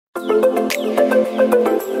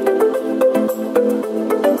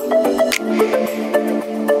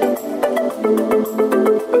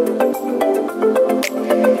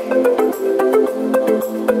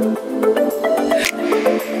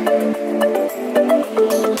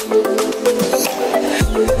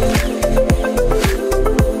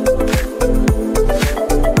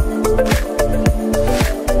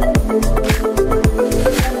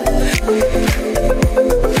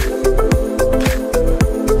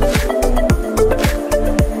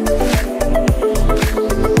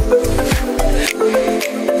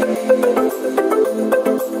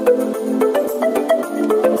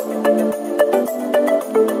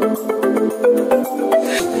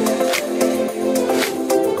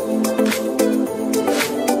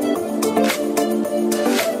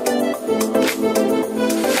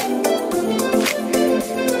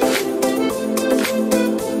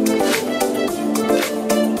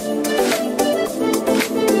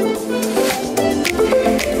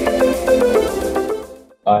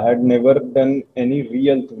I had never done any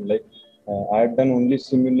real thing. Like I had done only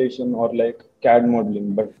simulation or like CAD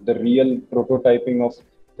modeling, but the real prototyping of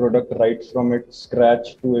product right from its scratch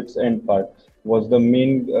to its end part was the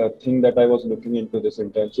main thing that I was looking into this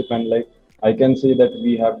internship. And like I can say that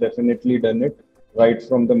we have definitely done it right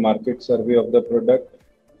from the market survey of the product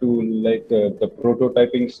to like the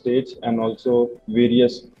prototyping stage, and also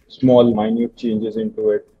various small minute changes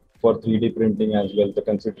into it for 3D printing as well. The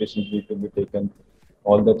considerations need to be taken,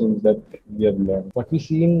 all the things that we have learned. What we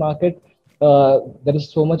see in market, there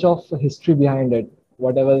is so much of history behind it.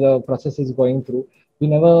 Whatever the process is going through, we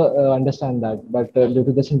never understand that. But due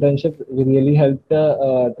to this internship, we really helped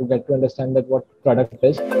to get to understand that what product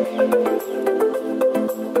is.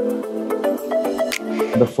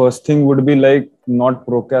 The first thing would be like not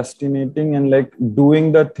procrastinating and like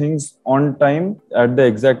doing the things on time at the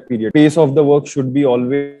exact period. Pace of the work should be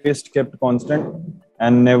always kept constant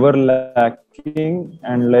and never lacking,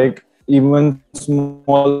 and like even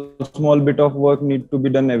small bit of work need to be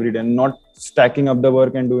done every day, and not stacking up the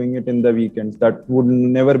work and doing it in the weekends. That would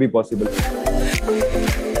never be possible.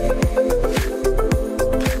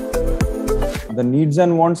 The needs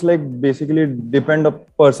and wants like basically depend on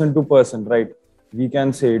person to person, right? We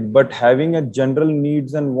can say it, but having a general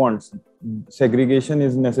needs and wants segregation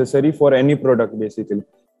is necessary for any product basically,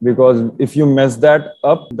 because if you mess that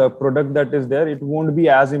up, the product that is there, it won't be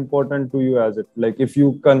as important to you as it. Like if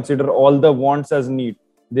you consider all the wants as need,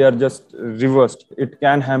 they are just reversed. It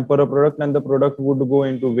can hamper a product and the product would go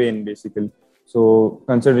into vain basically. So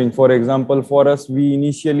considering, for example, for us, we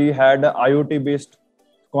initially had a IoT based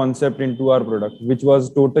concept into our product, which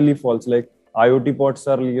was totally false. Like IoT pods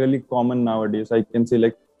are really common nowadays. I can say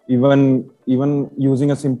like even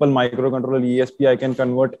using a simple microcontroller ESP, I can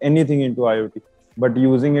convert anything into IoT. But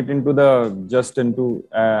using it into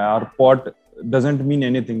our pod doesn't mean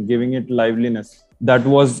anything. Giving it liveliness, that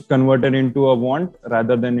was converted into a want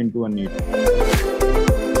rather than into a need.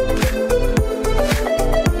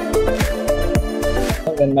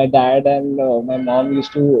 When my dad and my mom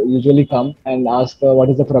used to usually come and ask what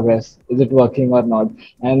is the progress, is it working or not.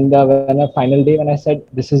 And when a final day when I said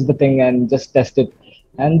this is the thing and just test it,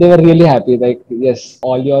 and they were really happy, like yes,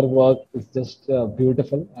 all your work is just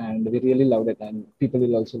beautiful and we really loved it and people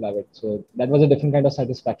will also love it. So that was a different kind of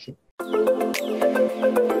satisfaction.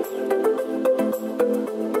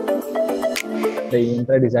 The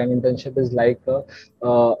e-Yantra design internship is like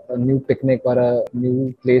a new picnic or a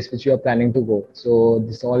new place which you are planning to go. So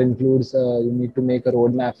this all includes you need to make a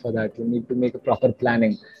roadmap for that. You need to make a proper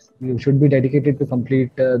planning. You should be dedicated to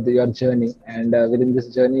complete your journey, and within this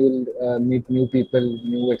journey, you will meet new people,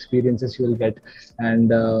 new experiences you will get,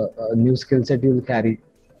 and a new skill set you will carry.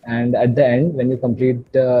 And at the end, when you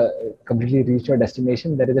completely reach your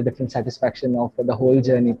destination, there is a different satisfaction of the whole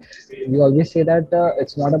journey. We always say that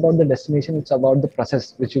it's not about the destination, it's about the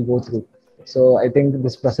process which you go through. So I think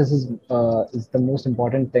this process is the most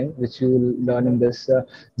important thing which you will learn in this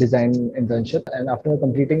design internship. And after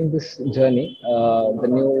completing this journey, the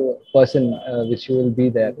new person which you will be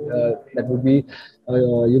there, that would be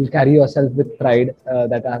you'll carry yourself with pride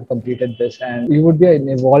that I have completed this, and you would be an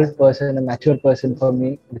evolved person, a mature person for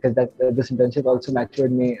me, because that this internship also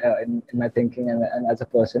matured me in my thinking and as a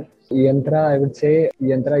person. E-Yantra, I would say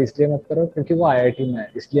E-Yantra इसलिए मत करो क्योंकि वो IIT में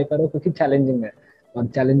है, इसलिए करो क्योंकि चैलेंजिंग है और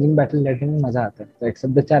चैलेंजिंग बैटल लड़ने में मजा आता है. So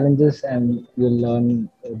accept the challenges and you'll learn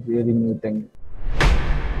a really new thing.